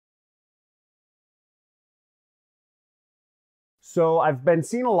So I've been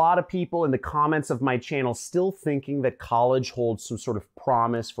seeing a lot of people in the comments of my channel still thinking that college holds some sort of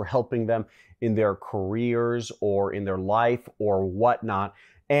promise for helping them in their careers or in their life or whatnot.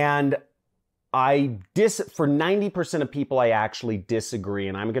 And for 90% of people, I actually disagree.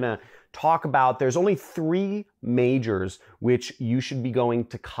 And I'm going to talk about, there's only 3 majors which you should be going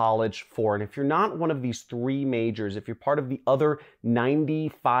to college for. And if you're not one of these 3 majors, if you're part of the other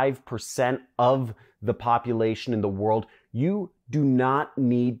 95% of the population in the world, you do not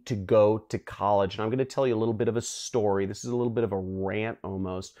need to go to college. And I'm going to tell you a little bit of a story. This is a little bit of a rant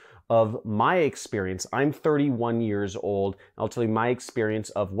almost of my experience. I'm 31 years old. I'll tell you my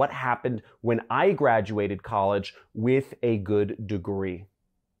experience of what happened when I graduated college with a good degree.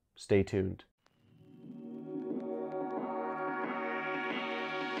 Stay tuned.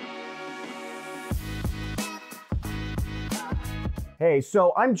 Hey,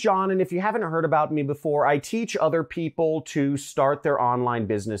 so I'm John, and if you haven't heard about me before, I teach other people to start their online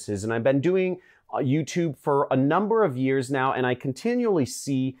businesses, and I've been doing YouTube for a number of years now, and I continually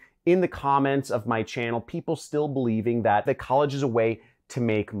see in the comments of my channel people still believing that college is a way to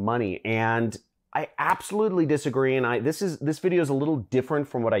make money, and I absolutely disagree. And this video is a little different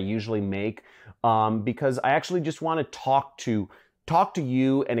from what I usually make because I actually just want to talk to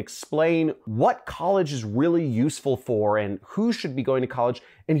you and explain what college is really useful for and who should be going to college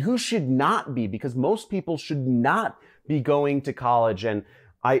and who should not be, because most people should not be going to college. And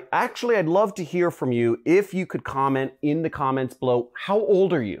I'd love to hear from you. If you could comment in the comments below, how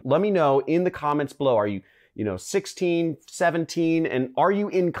old are you? Let me know in the comments below. Are you 16, 17, and are you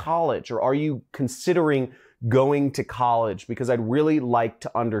in college, or are you considering going to college? Because I'd really like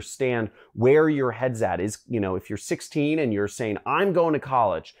to understand where your head's at. If you're 16 and you're saying, I'm going to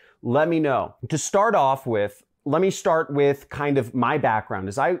college, let me know. To start off with, let me start with kind of my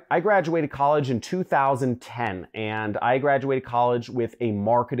background. I graduated college in 2010, and I graduated college with a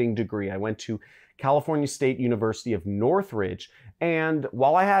marketing degree. I went to California State University of Northridge. And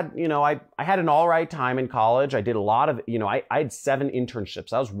while I had, I had an all right time in college, I did a lot of, I had 7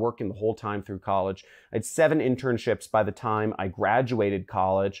 internships. I was working the whole time through college. I had 7 internships by the time I graduated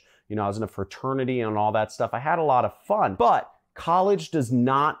college. I was in a fraternity and all that stuff. I had a lot of fun, but college does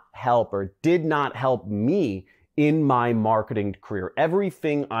not help, or did not help me in my marketing career.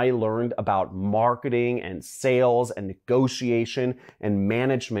 Everything I learned about marketing and sales and negotiation and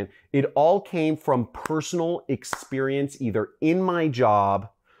management, it all came from personal experience, either in my job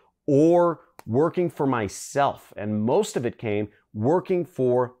or working for myself. And most of it came working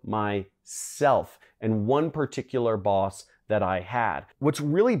for myself and one particular boss that I had. What's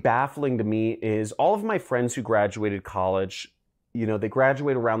really baffling to me is all of my friends who graduated college, they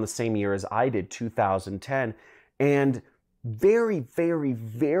graduated around the same year as I did, 2010. And very, very,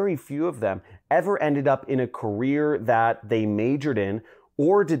 very few of them ever ended up in a career that they majored in,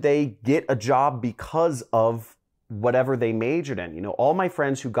 or did they get a job because of whatever they majored in. All my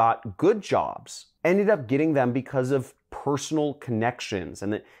friends who got good jobs ended up getting them because of personal connections,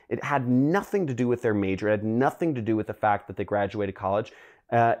 and it had nothing to do with their major. It had nothing to do with the fact that they graduated college.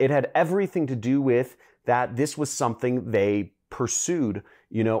 It had everything to do with that this was something they pursued,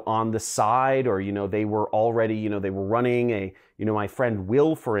 on the side, or, they were already, they were running my friend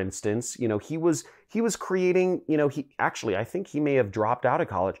Will, for instance, he was creating, I think he may have dropped out of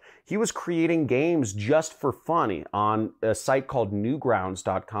college. He was creating games just for fun on a site called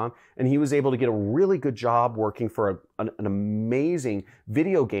newgrounds.com, and he was able to get a really good job working for an amazing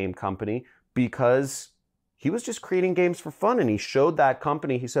video game company because he was just creating games for fun. And he showed that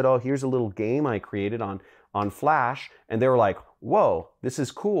company, he said, oh, here's a little game I created on Flash. And they were like, whoa, this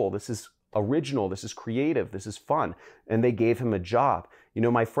is cool. This is original. This is creative. This is fun. And they gave him a job.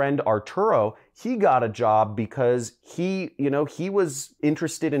 My friend Arturo, he got a job because he was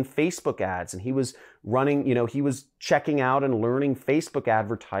interested in Facebook ads, and he was running, he was checking out and learning Facebook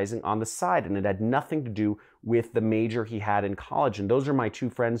advertising on the side. And it had nothing to do with the major he had in college. And those are my 2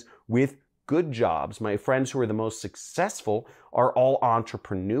 friends with good jobs. My friends who are the most successful are all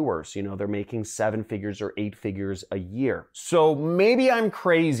entrepreneurs. They're making 7 figures or 8 figures a year. So maybe I'm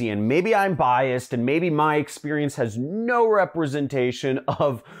crazy, and maybe I'm biased, and maybe my experience has no representation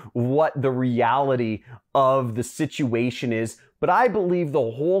of what the reality of the situation is, but I believe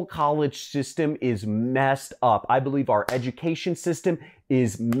the whole college system is messed up. I believe our education system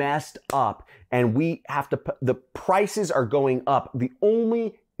is messed up, and the prices are going up. The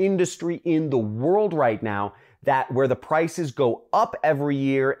only industry in the world right now where the prices go up every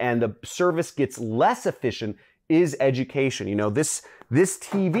year and the service gets less efficient is education. This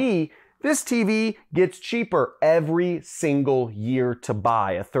TV gets cheaper every single year to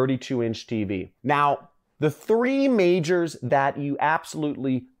buy, a 32-inch TV. Now, The three majors that you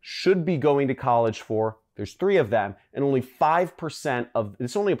absolutely should be going to college for, there's three of them, and only 5% of,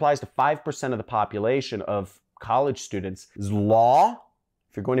 this only applies to 5% of the population of college students, is law.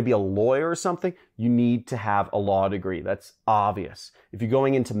 If you're going to be a lawyer or something, you need to have a law degree. That's obvious. If you're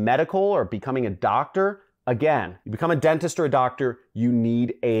going into medical or becoming a doctor, again, you become a dentist or a doctor, you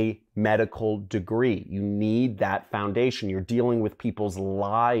need a medical degree. You need that foundation. You're dealing with people's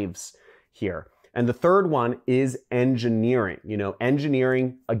lives here. And the third one is engineering. You know,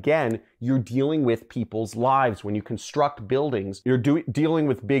 engineering, again, you're dealing with people's lives. When you construct buildings, you're dealing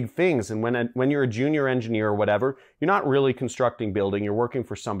with big things. And when you're a junior engineer or whatever, you're not really constructing building, you're working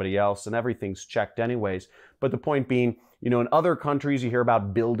for somebody else and everything's checked anyways. But the point being, you know, in other countries, you hear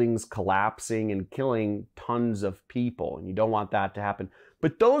about buildings collapsing and killing tons of people, and you don't want that to happen.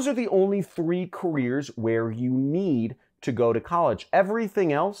 But those are the only three careers where you need to go to college.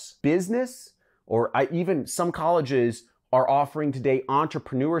 Everything else, business, or even some colleges are offering today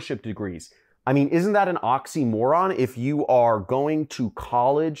entrepreneurship degrees. I mean, isn't that an oxymoron? If you are going to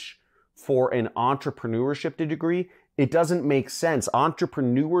college for an entrepreneurship degree, it doesn't make sense.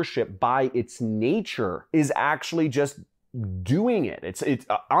 Entrepreneurship by its nature is actually just doing it.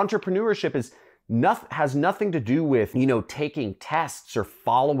 Entrepreneurship has nothing to do with, you know, taking tests or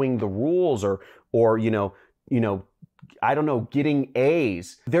following the rules or I don't know, getting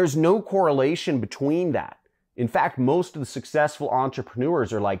A's. There's no correlation between that. In fact, most of the successful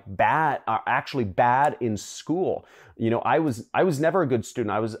entrepreneurs are actually bad in school. You know, I was never a good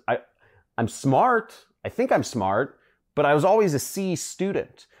student. I'm smart. I think I'm smart, but I was always a C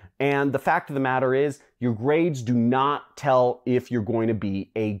student. And the fact of the matter is, your grades do not tell if you're going to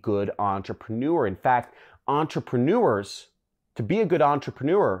be a good entrepreneur. In fact, to be a good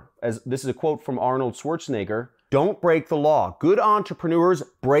entrepreneur, as this is a quote from Arnold Schwarzenegger, don't break the law. Good entrepreneurs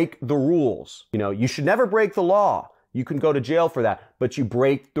break the rules. You know, you should never break the law. You can go to jail for that, but you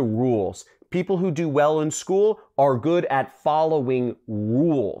break the rules. People who do well in school are good at following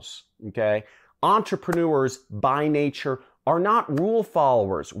rules, okay? Entrepreneurs by nature are not rule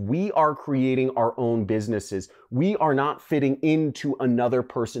followers. We are creating our own businesses. We are not fitting into another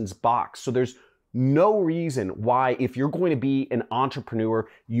person's box. So there's no reason why, if you're going to be an entrepreneur,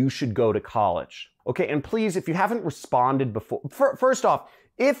 you should go to college. Okay, and please, if you haven't responded before, first off,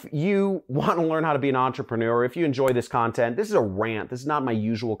 if you want to learn how to be an entrepreneur, if you enjoy this content, this is a rant, this is not my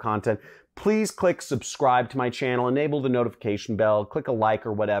usual content, please click subscribe to my channel, enable the notification bell, click a like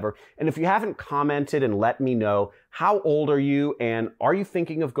or whatever. And if you haven't commented and let me know, how old are you and are you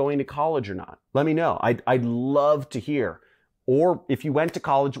thinking of going to college or not? Let me know. I'd love to hear. Or if you went to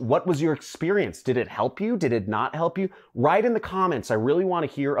college, what was your experience? Did it help you? Did it not help you? Write in the comments. I really want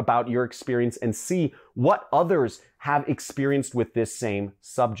to hear about your experience and see what others have experienced with this same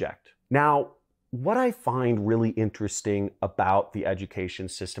subject. Now, what I find really interesting about the education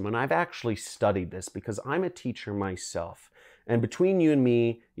system, and I've actually studied this because I'm a teacher myself, and between you and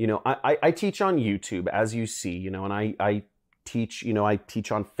me, you know, I teach on YouTube, as you see, you know, and I teach, you know, I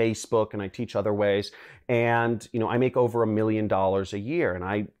teach on Facebook and I teach other ways. And, you know, I make over $1 million a year. And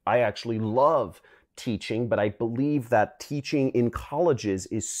I actually love teaching, but I believe that teaching in colleges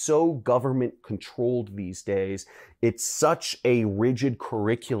is so government controlled these days. It's such a rigid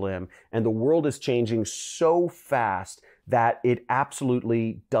curriculum and the world is changing so fast that it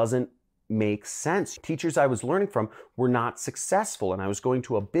absolutely doesn't make sense. Teachers I was learning from were not successful and I was going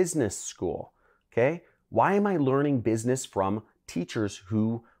to a business school, okay? Why am I learning business from teachers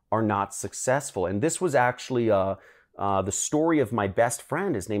who are not successful? And this was actually the story of my best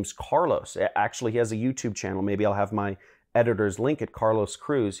friend. His name's Carlos. Actually, he has a YouTube channel. Maybe I'll have my editor's link at Carlos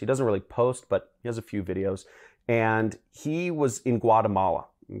Cruz. He doesn't really post, but he has a few videos. And he was in Guatemala,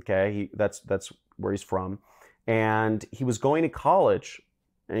 okay? That's where he's from. And he was going to college,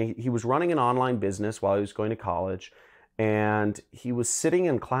 and he was running an online business while he was going to college. And he was sitting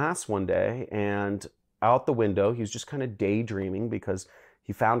in class one day, and out the window, he was just kind of daydreaming because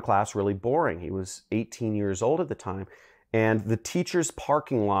he found class really boring. He was 18 years old at the time, and the teacher's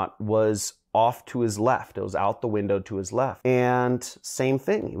parking lot was off to his left. It was out the window to his left. And same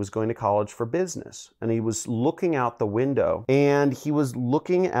thing, he was going to college for business, and he was looking out the window, and he was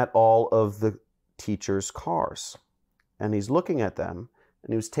looking at all of the teacher's cars, and he's looking at them,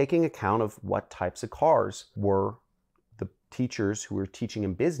 and he was taking account of what types of cars were the teachers who were teaching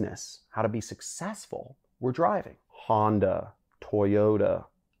him business how to be successful were driving. Honda, Toyota,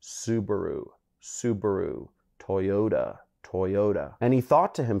 Subaru, Toyota. And he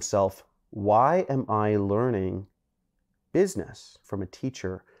thought to himself, why am I learning business from a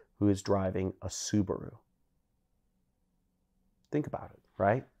teacher who is driving a Subaru? Think about it,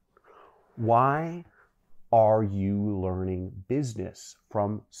 right? Why Are you learning business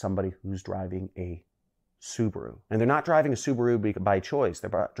from somebody who's driving a Subaru? And they're not driving a Subaru by choice.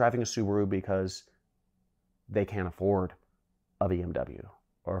 They're driving a Subaru because they can't afford a BMW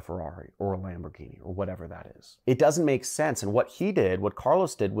or a Ferrari or a Lamborghini or whatever that is. It doesn't make sense. And what he did, what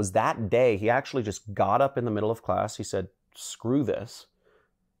Carlos did, was that day he actually just got up in the middle of class. He said, screw this.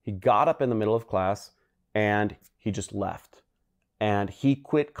 He got up in the middle of class and he just left. And he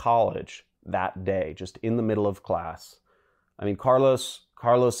quit college that day, just in the middle of class. I mean, Carlos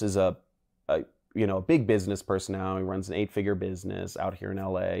is a big business person now. He runs an 8-figure business out here in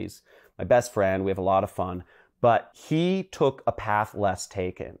LA. He's my best friend. We have a lot of fun. But he took a path less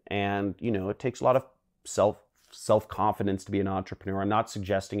taken. And, it takes a lot of self-confidence to be an entrepreneur. I'm not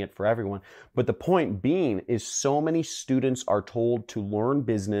suggesting it for everyone. But the point being is so many students are told to learn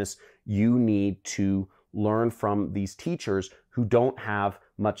business. You need to learn from these teachers who don't have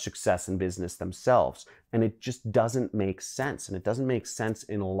much success in business themselves. And it just doesn't make sense. And it doesn't make sense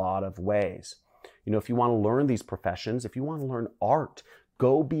in a lot of ways. If you want to learn these professions, if you want to learn art,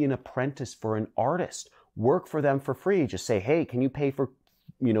 go be an apprentice for an artist. Work for them for free. Just say, hey, can you pay for,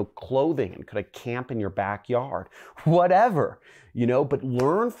 clothing? And could I camp in your backyard? Whatever, but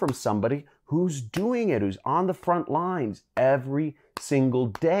learn from somebody who's doing it, who's on the front lines every single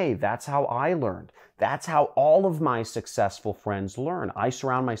day. That's how I learned. That's how all of my successful friends learn. I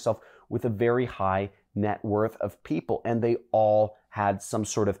surround myself with a very high net worth of people, and they all had some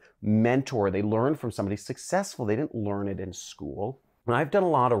sort of mentor. They learned from somebody successful. They didn't learn it in school. And I've done a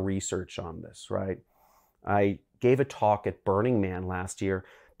lot of research on this, right? I gave a talk at Burning Man last year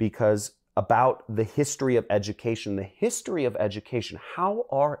about the history of education. The history of education, how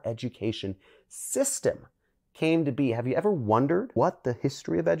our education system came to be. Have you ever wondered what the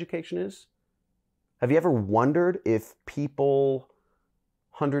history of education is? Have you ever wondered if people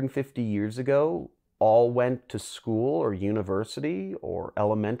 150 years ago all went to school or university or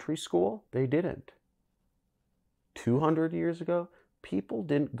elementary school? They didn't. 200 years ago, people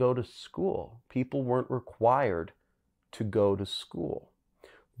didn't go to school. People weren't required to go to school.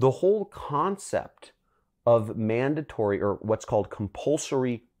 The whole concept of mandatory or what's called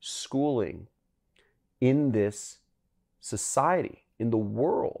compulsory schooling in this society, in the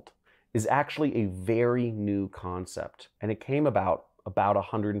world, is actually a very new concept. And it came about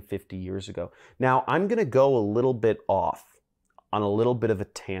 150 years ago. Now, I'm going to go a little bit off on a little bit of a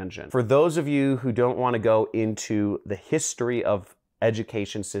tangent. For those of you who don't want to go into the history of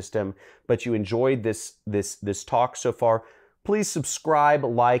education system, but you enjoyed this talk so far, please subscribe,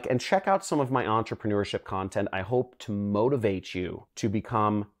 like, and check out some of my entrepreneurship content. I hope to motivate you to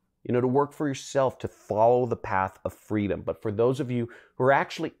become, to work for yourself, to follow the path of freedom. But for those of you who are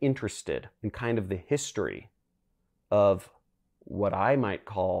actually interested in kind of the history of what I might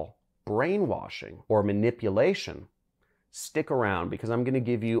call brainwashing or manipulation, stick around, because I'm going to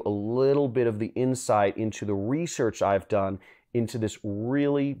give you a little bit of the insight into the research I've done into this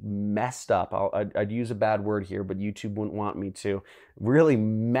really messed up, I'd use a bad word here, but YouTube wouldn't want me to, really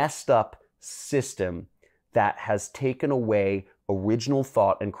messed up system that has taken away original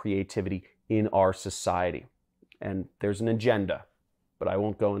thought and creativity in our society. And there's an agenda, but I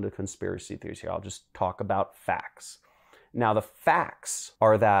won't go into conspiracy theories here. I'll just talk about facts. Now, the facts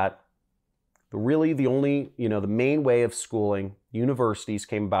are that really the only, the main way of schooling, universities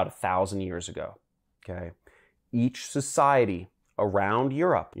came about 1,000 years ago, okay? Each society around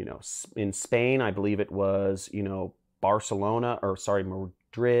Europe, in Spain, I believe it was,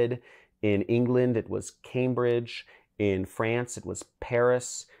 Madrid. In England, it was Cambridge. In France, it was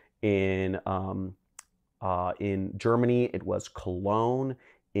Paris. In Germany, it was Cologne.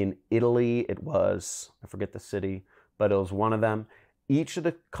 In Italy, it was, I forget the city, but it was one of them. Each of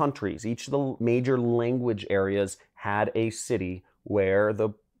the countries, each of the major language areas had a city where the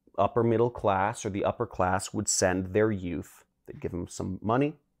upper middle class or the upper class would send their youth. They'd give them some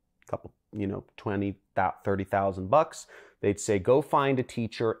money, a couple, 20, 30,000 bucks. They'd say, go find a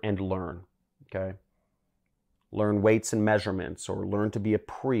teacher and learn, okay? Learn weights and measurements, or learn to be a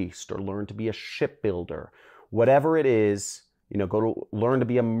priest, or learn to be a shipbuilder. Whatever it is, go to learn to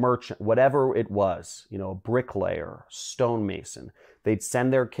be a merchant, whatever it was, a bricklayer, stonemason. They'd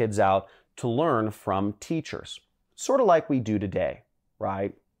send their kids out to learn from teachers, sort of like we do today,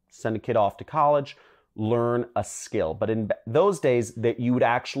 right? Send a kid off to college, learn a skill. But in those days, that you would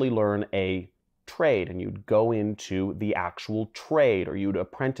actually learn a trade, and you'd go into the actual trade, or you'd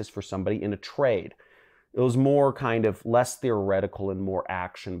apprentice for somebody in a trade. It was more kind of less theoretical and more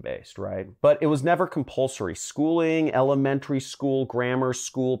action-based, right? But it was never compulsory. Schooling, elementary school, grammar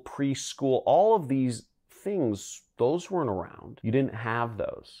school, preschool, all of these things, those weren't around. You didn't have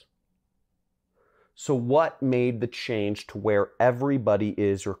those. So what made the change to where everybody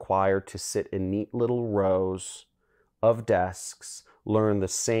is required to sit in neat little rows of desks, learn the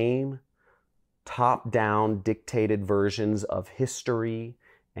same top-down dictated versions of history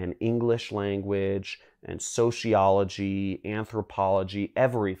and English language and sociology, anthropology,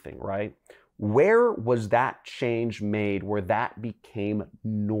 everything, right? Where was that change made where that became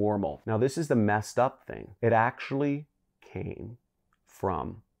normal? Now, this is the messed up thing. It actually came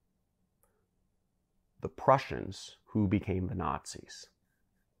from the Prussians, who became the Nazis.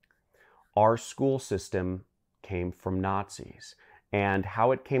 Our school system came from Nazis, and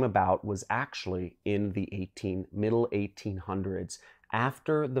how it came about was actually in the middle 1800s,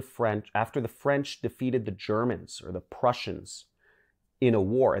 after the French defeated the Germans or the Prussians in a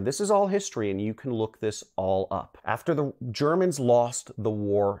war. And this is all history, and you can look this all up. After the Germans lost the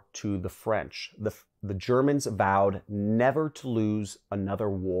war to the French, the Germans vowed never to lose another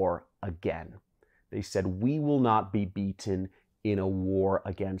war again. They said, we will not be beaten in a war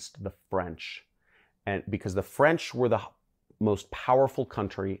against the French. And because the French were the most powerful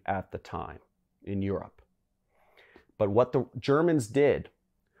country at the time in Europe. But what the Germans did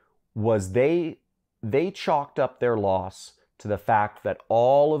was they chalked up their loss to the fact that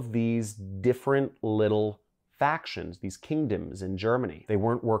all of these different little factions, these kingdoms in Germany, they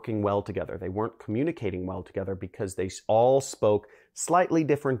weren't working well together. They weren't communicating well together because they all spoke slightly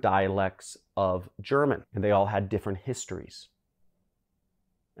different dialects of German, and they all had different histories,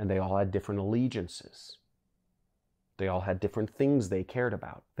 and they all had different allegiances. They all had different things they cared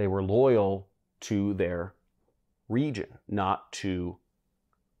about. They were loyal to their region, not to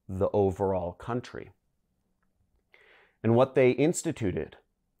the overall country. And what they instituted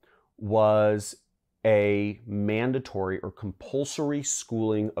was a mandatory or compulsory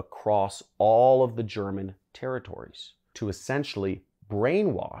schooling across all of the German territories to essentially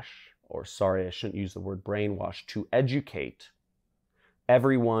brainwash, or sorry, I shouldn't use the word brainwash, to educate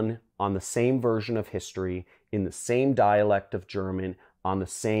everyone on the same version of history, in the same dialect of German, on the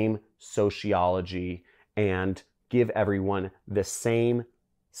same sociology, and give everyone the same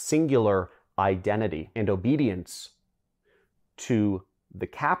singular identity and obedience to the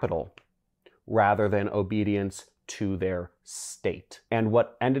capital rather than obedience to their state. And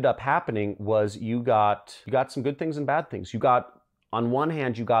what ended up happening was you got some good things and bad things. You got, on one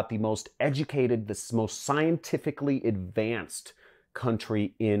hand, you got the most educated, the most scientifically advanced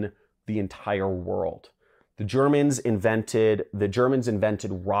country in the entire world. The Germans invented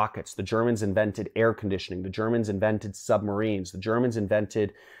rockets. The Germans invented air conditioning. The Germans invented submarines. The Germans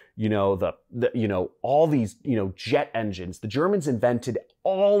invented, all these, jet engines. The Germans invented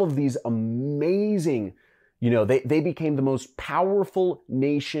all of these amazing, they became the most powerful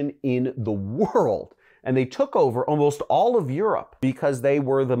nation in the world. And they took over almost all of Europe because they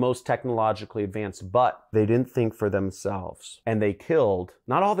were the most technologically advanced, but they didn't think for themselves. And they killed,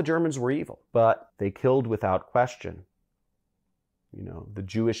 not all the Germans were evil, but they killed without question, the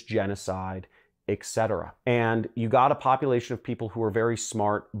Jewish genocide, etc. And you got a population of people who were very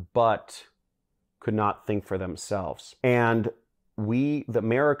smart, but could not think for themselves. And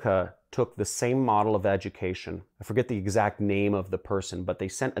America took the same model of education. I forget the exact name of the person, but they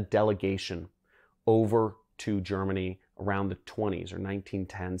sent a delegation over to Germany around the 20s or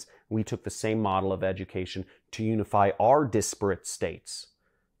 1910s. We took the same model of education to unify our disparate states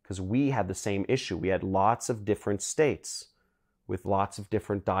because we had the same issue. We had lots of different states with lots of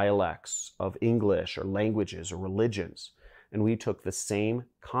different dialects of English or languages or religions. And we took the same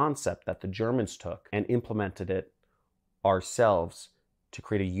concept that the Germans took and implemented it ourselves to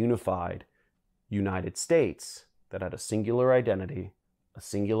create a unified United States that had a singular identity, a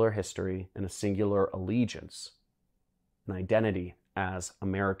singular history, and a singular allegiance, an identity as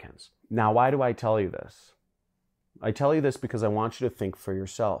Americans. Now, why do I tell you this? I tell you this because I want you to think for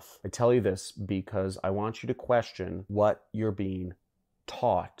yourself. I tell you this because I want you to question what you're being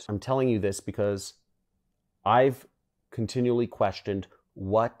taught. I'm telling you this because I've continually questioned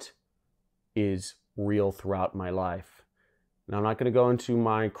what is real throughout my life. Now, I'm not going to go into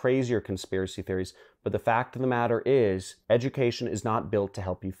my crazier conspiracy theories, but the fact of the matter is, education is not built to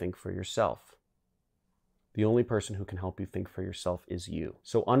help you think for yourself. The only person who can help you think for yourself is you.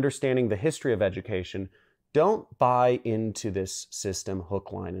 So understanding the history of education, don't buy into this system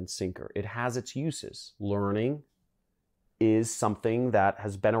hook, line, and sinker. It has its uses. Learning is something that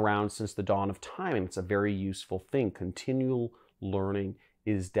has been around since the dawn of time, and it's a very useful thing. Continual learning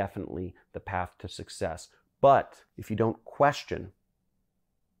is definitely the path to success. But if you don't question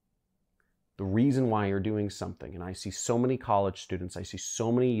the reason why you're doing something, and I see so many college students, I see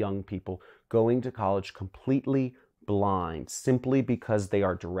so many young people going to college completely blind simply because they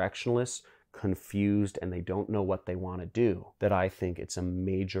are directionless, confused and they don't know what they want to do, that I think it's a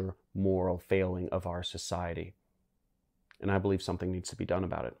major moral failing of our society. And I believe something needs to be done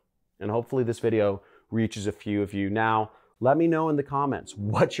about it. And hopefully this video reaches a few of you. Now, let me know in the comments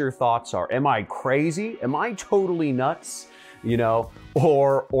what your thoughts are. Am I crazy? Am I totally nuts? You know,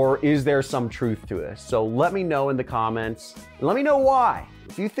 or is there some truth to this? So let me know in the comments. Let me know why.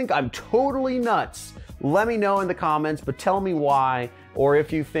 If you think I'm totally nuts, let me know in the comments, but tell me why. Or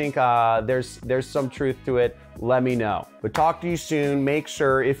if you think there's some truth to it, let me know. But talk to you soon. Make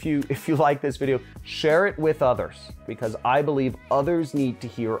sure if you like this video, share it with others, because I believe others need to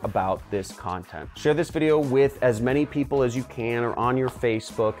hear about this content. Share this video with as many people as you can, or on your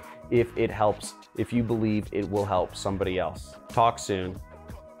Facebook if it helps, if you believe it will help somebody else. Talk soon.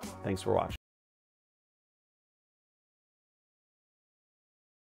 Thanks for watching.